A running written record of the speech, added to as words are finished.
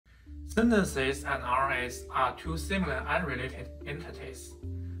Sentences and RNAs are two similar unrelated entities,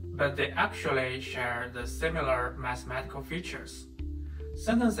 but they actually share the similar mathematical features.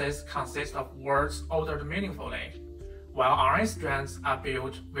 Sentences consist of words ordered meaningfully, while RNA strands are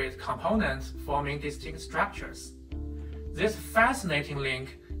built with components forming distinct structures. This fascinating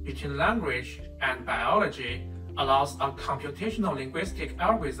link between language and biology allows a computational linguistic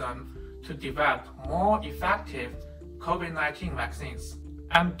algorithm to develop more effective COVID-19 vaccines.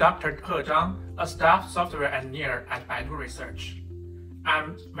 I'm Dr. He Zhang, a staff software engineer at Baidu Research.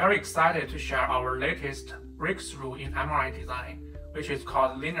 I'm very excited to share our latest breakthrough in mRNA design, which is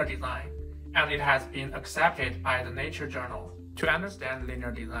called LinearDesign, and it has been accepted by the Nature journal. To understand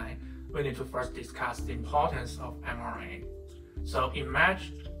LinearDesign, we need to first discuss the importance of mRNA. So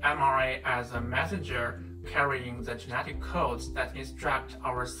imagine mRNA as a messenger carrying the genetic codes that instruct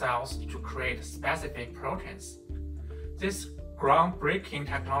our cells to create specific proteins. This groundbreaking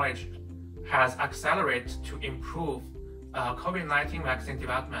technology has accelerated to improve COVID-19 vaccine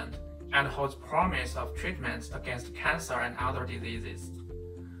development and holds promise of treatments against cancer and other diseases.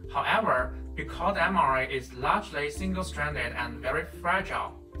 However, because mRNA is largely single-stranded and very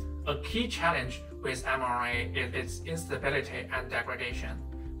fragile, a key challenge with mRNA is its instability and degradation,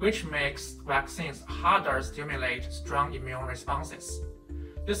 which makes vaccines harder to stimulate strong immune responses.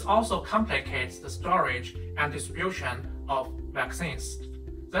 This also complicates the storage and distribution of vaccines.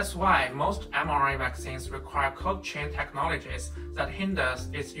 That's why most mRNA vaccines require cold chain technologies that hinders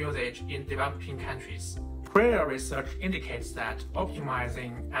its usage in developing countries. Prior research indicates that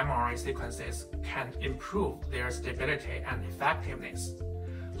optimizing mRNA sequences can improve their stability and effectiveness.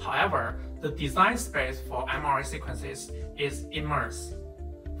 However, the design space for mRNA sequences is immense.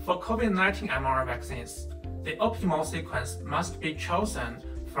 For COVID-19 mRNA vaccines, the optimal sequence must be chosen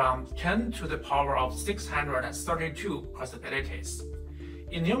from 10 to the power of 632 possibilities.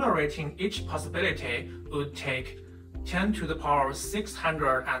 Enumerating each possibility would take 10 to the power of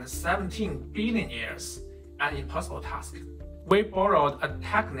 617 billion years, an impossible task. We borrowed a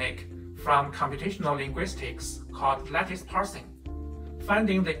technique from computational linguistics called lattice parsing.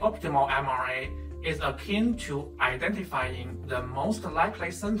 Finding the optimal mRNA is akin to identifying the most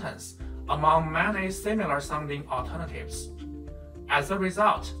likely sentence among many similar-sounding alternatives. As a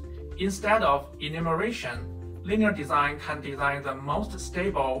result, instead of enumeration, LinearDesign can design the most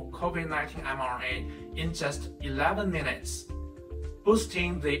stable COVID-19 mRNA in just 11 minutes,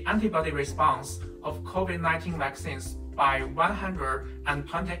 boosting the antibody response of COVID-19 vaccines by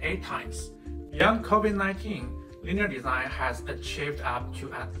 128 times. Beyond COVID-19, LinearDesign has achieved up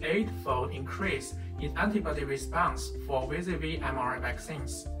to an 8-fold increase in antibody response for VZV mRNA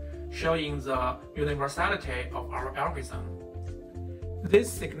vaccines, showing the universality of our algorithm.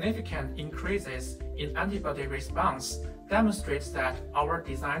 These significant increases in antibody response demonstrates that our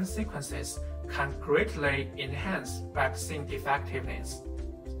design sequences can greatly enhance vaccine effectiveness.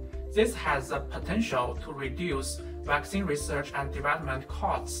 This has the potential to reduce vaccine research and development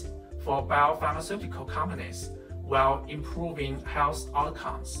costs for biopharmaceutical companies while improving health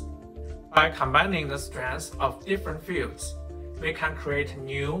outcomes. By combining the strengths of different fields, we can create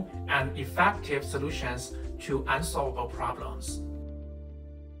new and effective solutions to unsolvable problems.